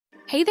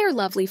Hey there,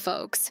 lovely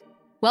folks.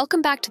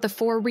 Welcome back to the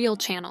For Real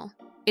channel.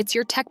 It's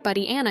your tech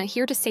buddy Anna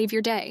here to save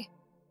your day.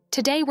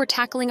 Today we're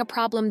tackling a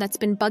problem that's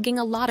been bugging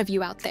a lot of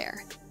you out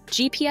there.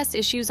 GPS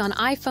issues on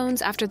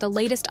iPhones after the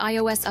latest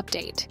iOS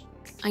update.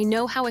 I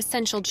know how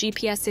essential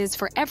GPS is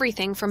for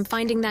everything from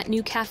finding that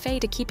new cafe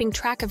to keeping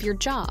track of your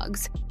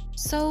jogs.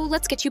 So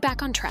let's get you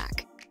back on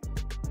track.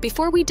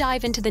 Before we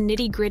dive into the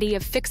nitty-gritty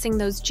of fixing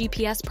those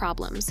GPS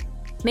problems,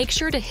 make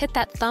sure to hit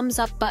that thumbs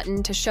up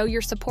button to show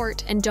your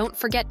support, and don't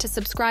forget to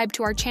subscribe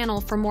to our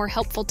channel for more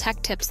helpful tech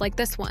tips like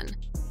this one.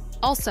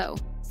 Also,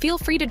 feel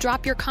free to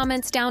drop your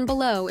comments down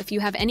below if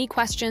you have any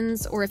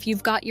questions or if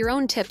you've got your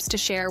own tips to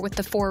share with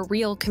the For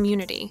Real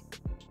community.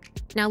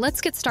 Now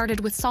let's get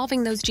started with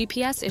solving those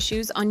GPS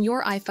issues on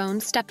your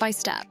iPhone step by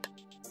step.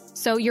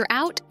 So you're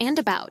out and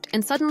about,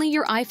 and suddenly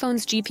your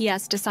iPhone's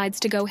GPS decides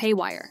to go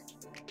haywire.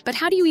 But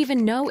how do you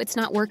even know it's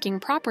not working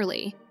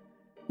properly?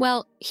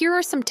 Well, here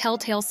are some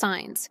telltale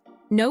signs.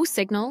 No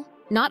signal,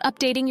 not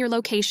updating your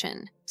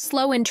location,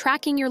 slow in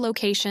tracking your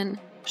location,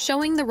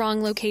 showing the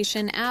wrong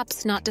location,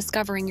 apps not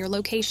discovering your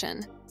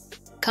location,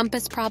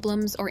 compass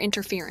problems or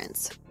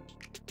interference.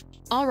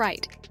 All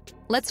right,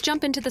 let's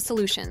jump into the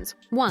solutions.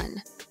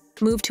 1.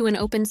 Move to an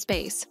open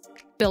space.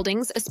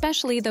 Buildings,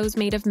 especially those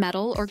made of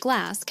metal or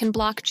glass, can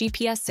block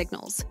GPS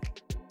signals.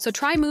 So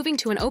try moving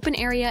to an open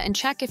area and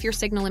check if your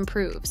signal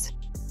improves.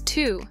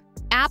 2.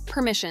 App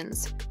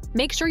permissions.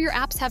 Make sure your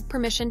apps have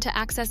permission to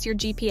access your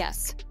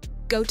GPS.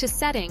 Go to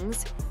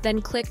Settings, then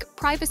click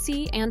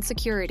Privacy and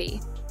Security,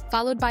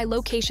 followed by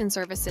Location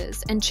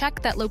Services, and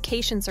check that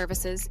Location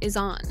Services is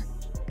on.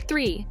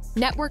 3.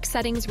 Network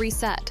settings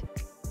reset.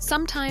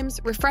 Sometimes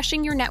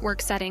refreshing your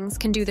network settings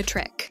can do the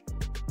trick.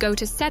 Go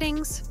to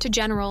Settings, to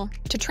General,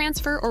 to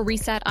transfer or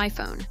reset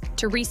iPhone,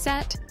 to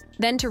reset,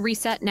 then to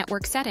reset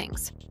network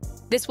settings.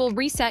 This will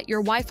reset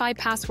your Wi-Fi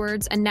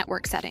passwords and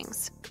network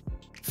settings.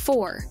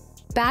 4.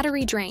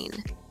 Battery drain.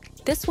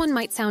 This one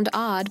might sound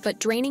odd, but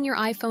draining your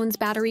iPhone's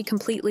battery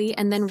completely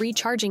and then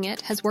recharging it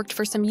has worked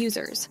for some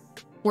users.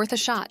 Worth a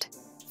shot.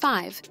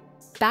 5.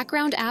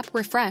 Background app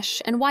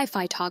refresh and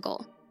Wi-Fi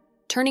toggle.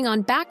 Turning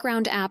on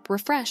background app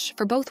refresh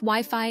for both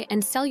Wi-Fi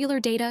and cellular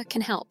data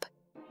can help.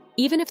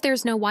 Even if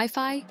there's no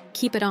Wi-Fi,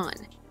 keep it on.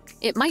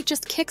 It might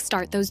just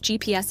kickstart those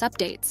GPS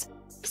updates.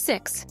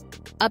 6.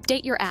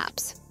 Update your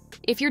apps.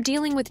 If you're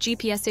dealing with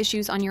GPS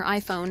issues on your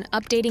iPhone,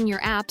 updating your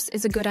apps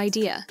is a good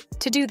idea.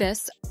 To do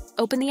this,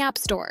 open the App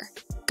Store.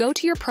 Go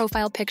to your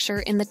profile picture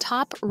in the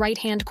top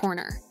right-hand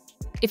corner.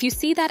 If you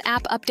see that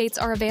app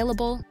updates are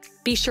available,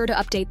 be sure to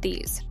update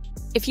these.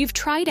 If you've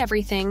tried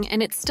everything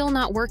and it's still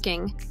not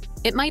working,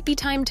 it might be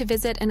time to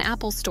visit an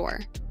Apple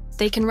store.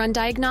 They can run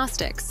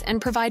diagnostics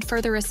and provide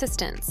further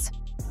assistance.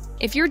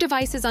 If your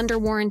device is under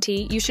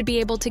warranty, you should be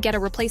able to get a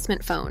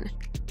replacement phone.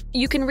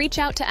 You can reach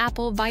out to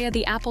Apple via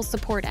the Apple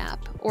Support app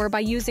or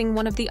by using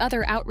one of the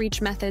other outreach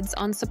methods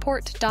on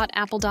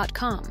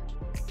support.apple.com.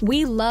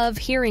 We love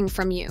hearing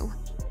from you.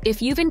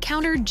 If you've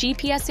encountered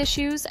GPS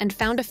issues and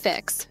found a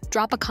fix,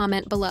 drop a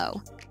comment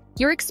below.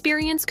 Your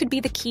experience could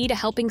be the key to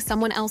helping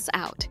someone else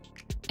out.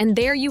 And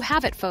there you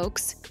have it,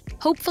 folks.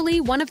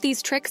 Hopefully, one of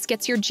these tricks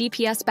gets your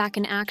GPS back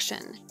in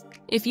action.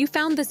 If you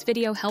found this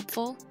video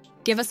helpful,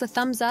 give us a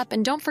thumbs up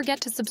and don't forget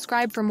to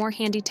subscribe for more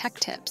handy tech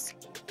tips.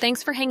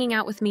 Thanks for hanging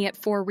out with me at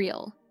For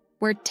Real,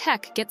 where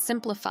tech gets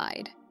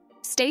simplified.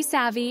 Stay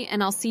savvy,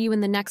 and I'll see you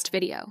in the next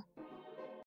video.